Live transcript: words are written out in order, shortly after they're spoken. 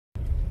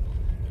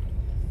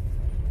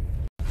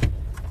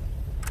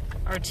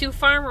Our two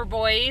farmer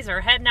boys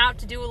are heading out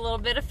to do a little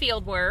bit of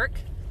field work.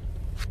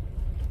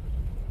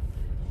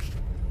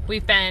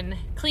 We've been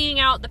cleaning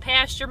out the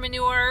pasture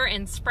manure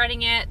and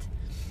spreading it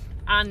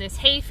on this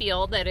hay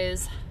field that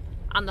is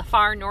on the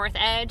far north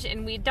edge,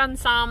 and we've done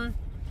some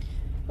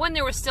when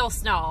there was still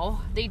snow.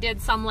 They did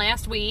some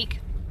last week,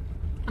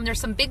 and there's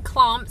some big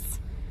clumps.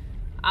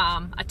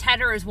 A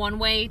tedder is one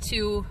way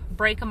to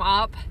break them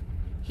up.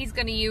 He's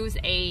going to use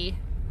a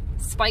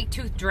spike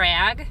tooth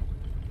drag.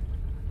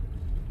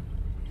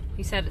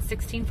 You said it's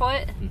 16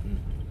 foot? Mm-hmm.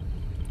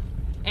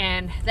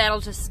 And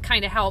that'll just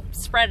kind of help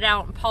spread it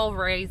out and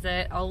pulverize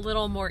it a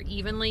little more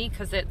evenly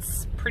because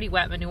it's pretty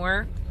wet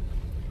manure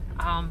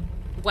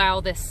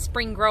while this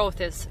spring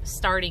growth is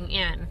starting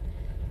in.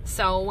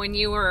 So when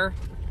you were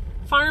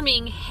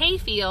farming hay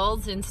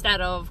fields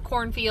instead of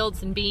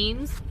cornfields and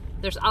beans,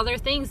 there's other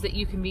things that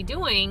you can be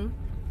doing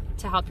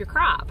to help your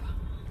crop.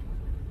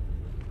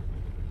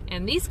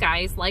 And these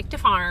guys like to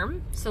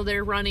farm, so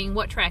they're running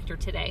what tractor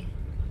today?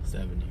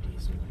 70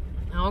 diesel.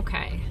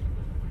 Okay.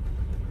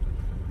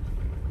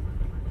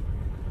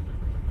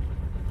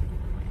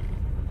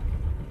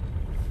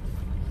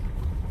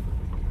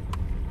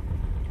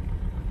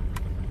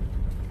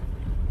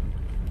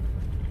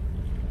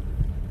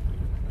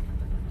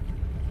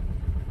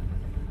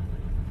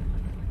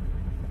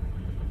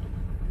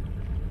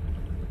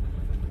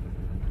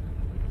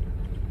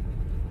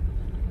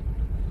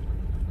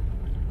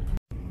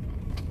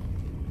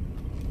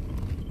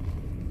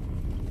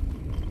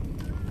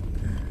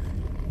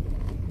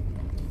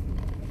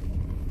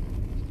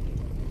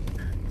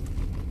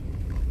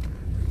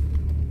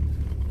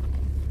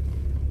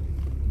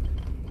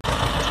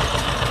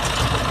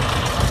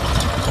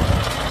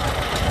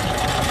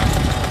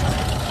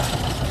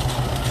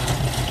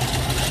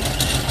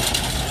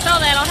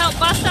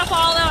 Bust up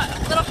all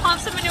the little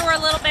clumps of manure a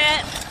little bit,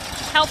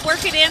 help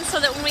work it in so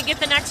that when we get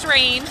the next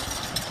rain,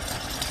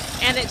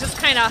 and it just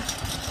kind of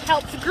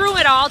helps groom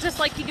it all, just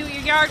like you do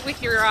your yard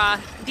with your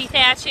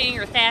dethatching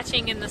or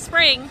thatching in the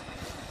spring,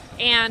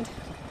 and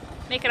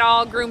make it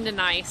all groomed and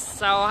nice.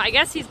 So I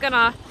guess he's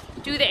gonna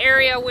do the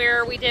area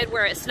where we did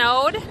where it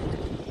snowed,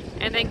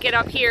 and then get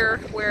up here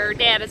where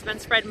Dad has been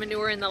spreading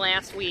manure in the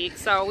last week.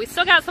 So we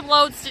still got some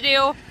loads to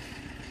do,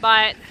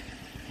 but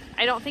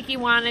I don't think he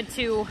wanted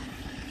to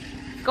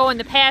go in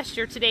the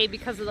pasture today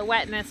because of the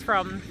wetness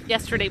from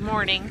yesterday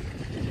morning.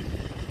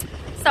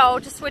 So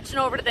just switching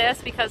over to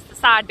this because the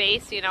sod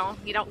base, you know,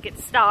 you don't get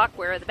stuck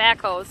where the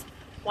backhoe's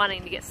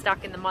wanting to get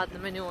stuck in the mud and the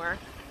manure.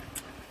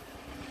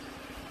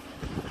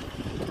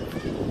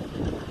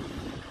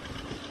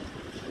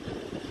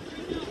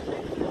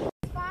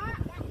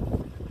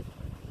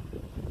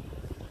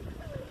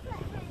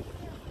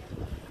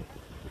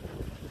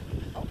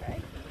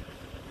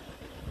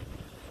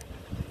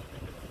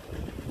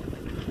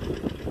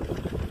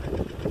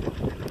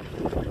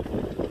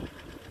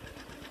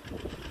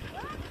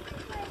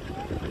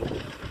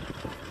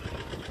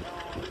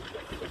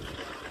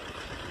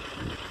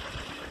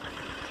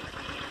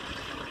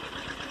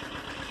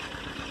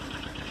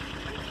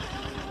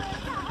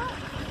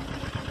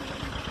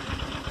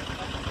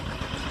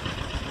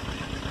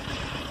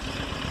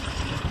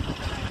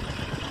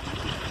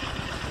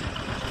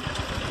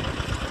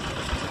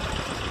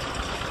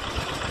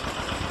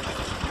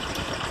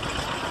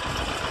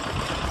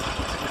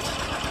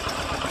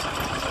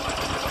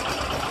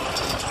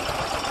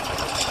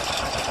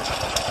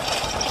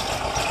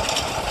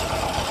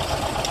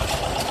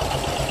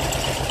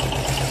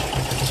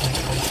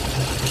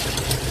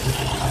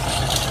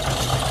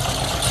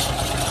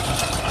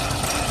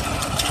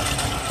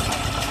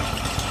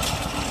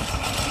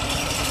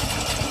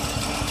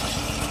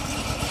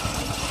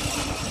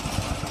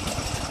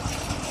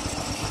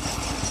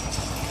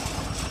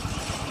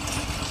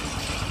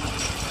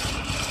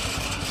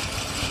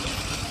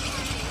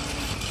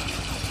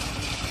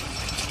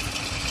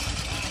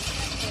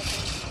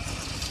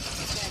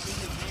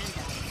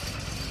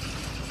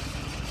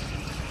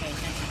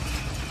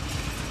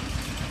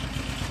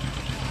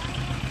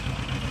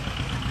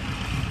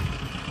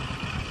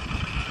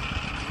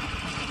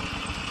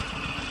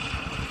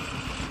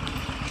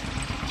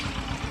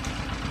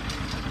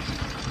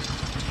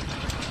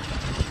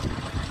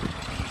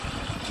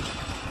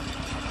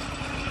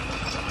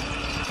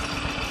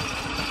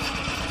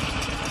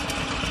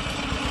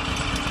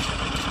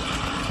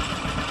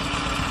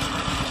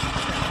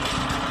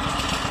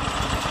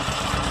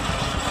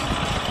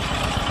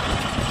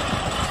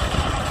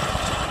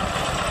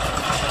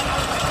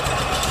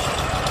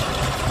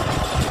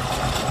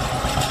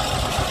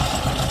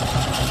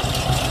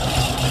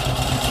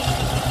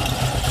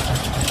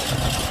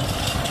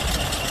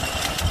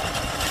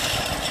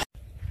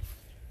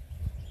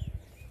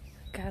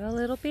 Got a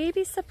little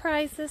baby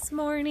surprise this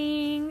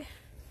morning.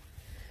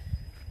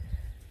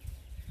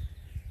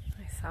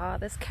 I saw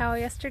this cow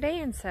yesterday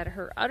and said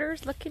her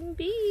udder's looking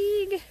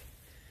big.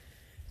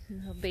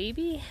 Little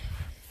baby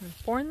was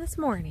born this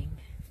morning.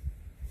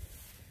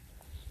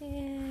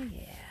 Yeah.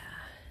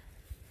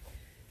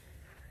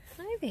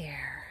 Hi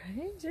there.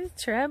 I'm just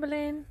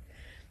traveling.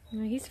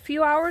 He's a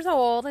few hours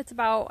old. It's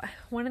about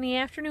 1 in the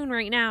afternoon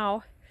right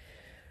now.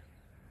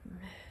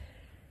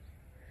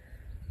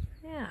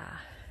 Yeah.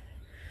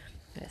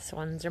 This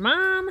one's her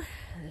mom.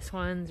 This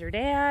one's her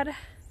dad.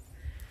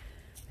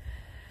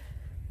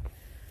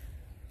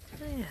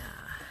 Yeah.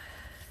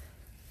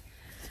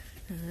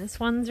 And this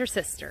one's her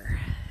sister.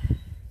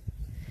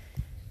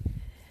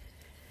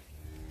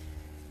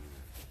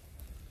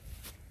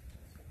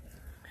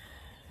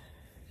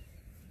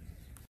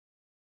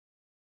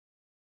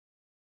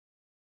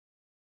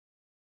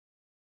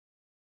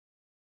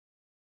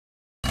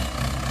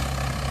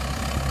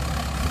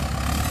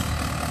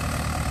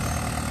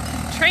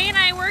 Trey and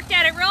I worked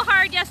at it real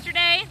hard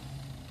yesterday.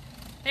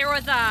 There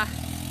was a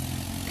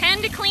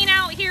pen to clean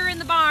out here in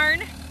the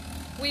barn.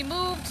 We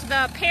moved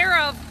the pair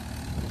of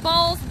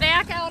bulls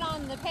back out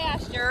on the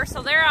pasture,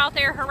 so they're out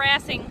there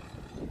harassing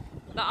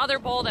the other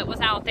bull that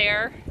was out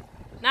there.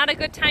 Not a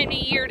good time of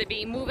year to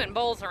be moving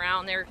bulls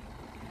around. They're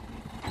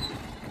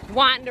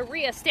wanting to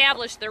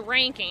reestablish their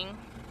ranking.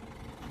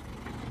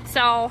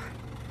 So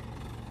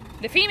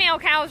the female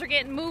cows are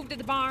getting moved to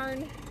the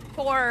barn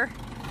for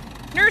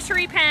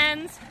nursery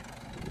pens,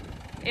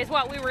 is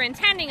what we were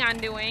intending on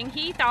doing.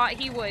 He thought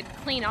he would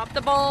clean up the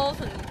bulls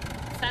and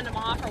send them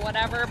off or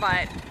whatever,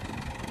 but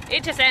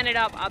it just ended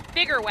up a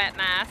bigger wet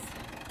mess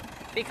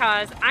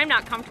because I'm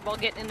not comfortable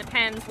getting in the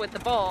pens with the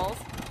bulls.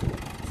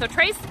 So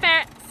Trey's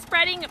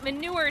spreading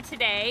manure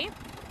today,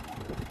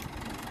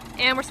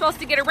 and we're supposed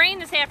to get a rain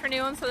this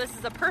afternoon, so this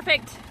is a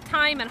perfect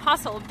time and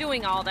hustle of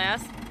doing all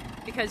this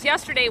because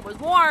yesterday was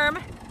warm,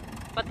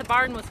 but the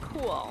barn was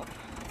cool.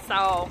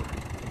 So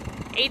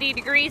 80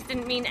 degrees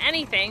didn't mean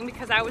anything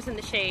because I was in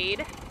the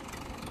shade.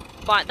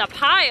 But the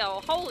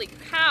pile, holy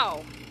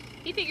cow.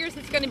 He figures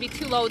it's going to be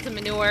 2 loads of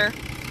manure,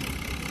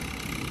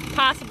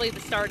 possibly the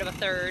start of a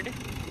 3rd.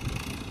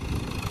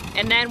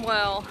 And then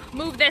we'll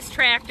move this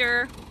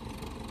tractor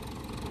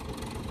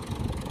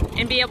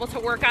and be able to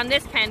work on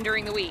this pen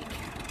during the week.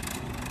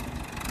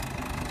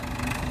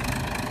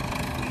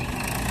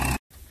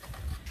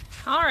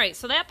 Alright,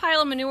 so that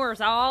pile of manure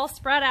is all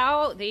spread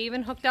out. They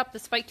even hooked up the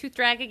spike tooth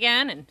drag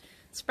again and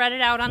spread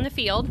it out on the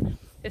field.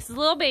 This is a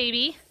little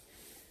baby.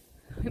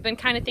 We've been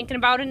kind of thinking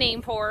about a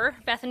name for her.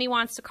 Bethany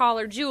wants to call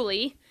her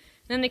Julie.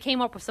 And then they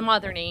came up with some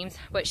other names,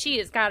 but she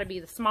has got to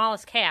be the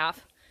smallest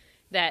calf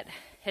that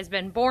has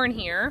been born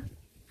here.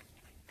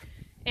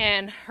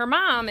 And her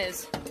mom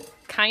is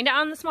kind of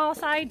on the small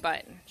side,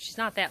 but she's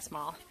not that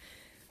small.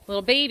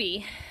 Little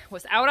baby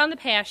was out on the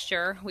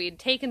pasture. We had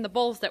taken the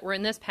bulls that were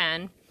in this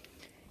pen,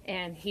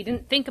 and he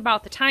didn't think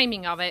about the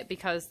timing of it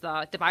because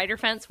the divider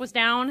fence was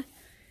down.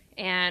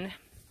 And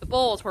the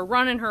bulls were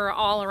running her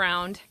all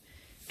around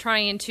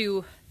trying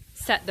to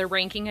set their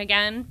ranking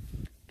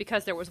again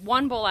because there was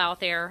one bull out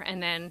there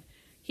and then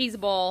he's a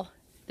bull,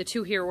 the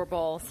 2 here were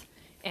bulls,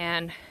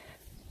 and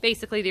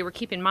basically they were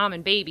keeping mom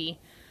and baby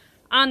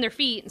on their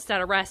feet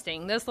instead of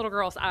resting. This little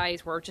girl's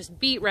eyes were just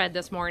beet red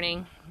this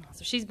morning,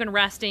 so she's been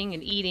resting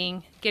and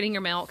eating, getting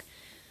her milk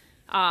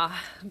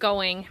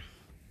going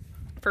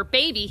for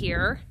baby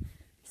here,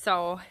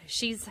 so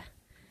she's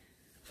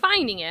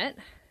finding it.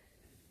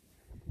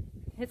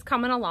 It's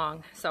coming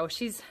along, so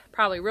she's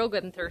probably real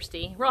good and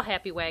thirsty, real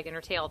happy wagging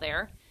her tail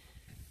there.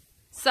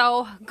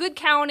 So good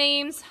cow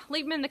names,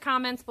 leave them in the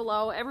comments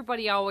below.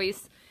 Everybody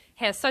always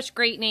has such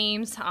great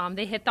names.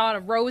 They had thought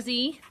of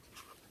Rosie.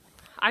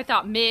 I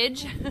thought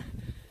Midge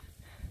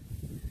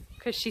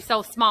because she's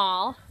so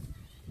small,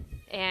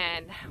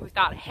 and we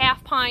thought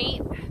Half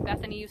Pint.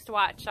 Bethany used to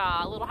watch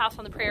Little House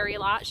on the Prairie a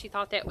lot. She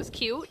thought that was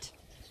cute.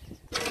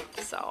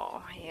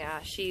 So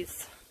yeah,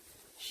 she's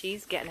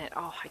getting it.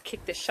 Oh, I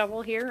kicked this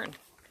shovel here and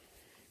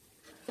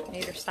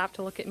made her stop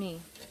to look at me.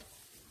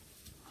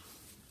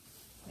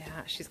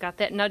 Yeah, she's got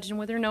that nudging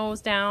with her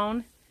nose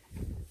down.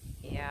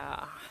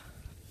 Yeah.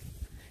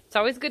 It's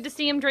always good to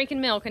see them drinking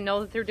milk and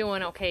know that they're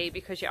doing okay,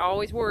 because you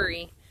always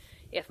worry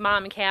if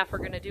mom and calf are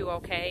going to do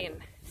okay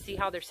and see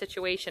how their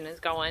situation is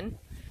going.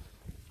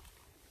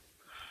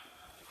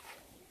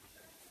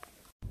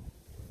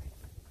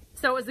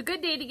 So it was a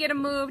good day to get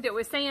them moved. It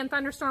was saying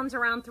thunderstorms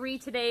around 3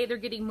 today. They're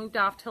getting moved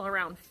off till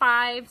around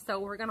 5. So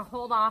we're going to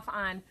hold off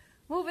on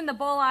moving the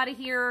bull out of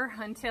here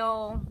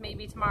until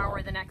maybe tomorrow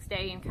or the next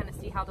day and kind of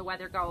see how the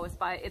weather goes.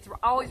 But it's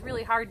always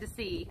really hard to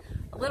see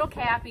a little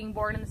calf being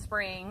born in the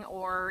spring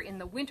or in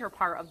the winter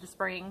part of the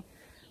spring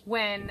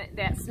when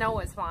that snow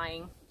is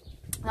flying.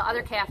 The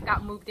other calf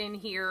got moved in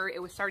here. It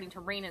was starting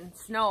to rain and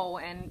snow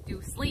and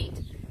do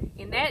sleet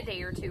in that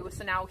day or two.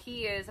 So now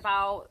he is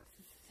about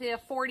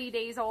 40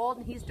 days old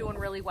and he's doing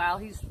really well.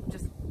 He's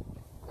just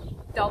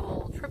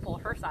double, triple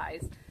her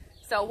size.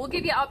 So we'll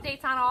give you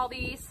updates on all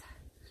these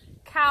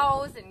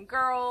cows and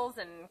girls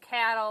and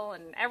cattle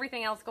and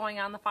everything else going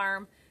on the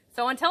farm.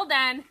 So until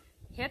then,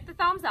 hit the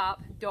thumbs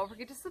up. Don't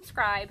forget to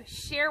subscribe.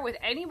 Share with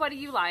anybody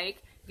you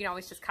like. You can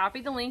always just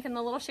copy the link in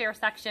the little share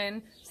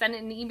section, send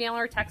it an email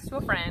or a text to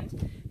a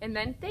friend, and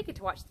then they get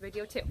to watch the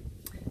video too.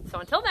 So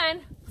until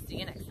then, see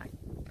you next time.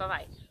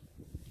 Bye-bye.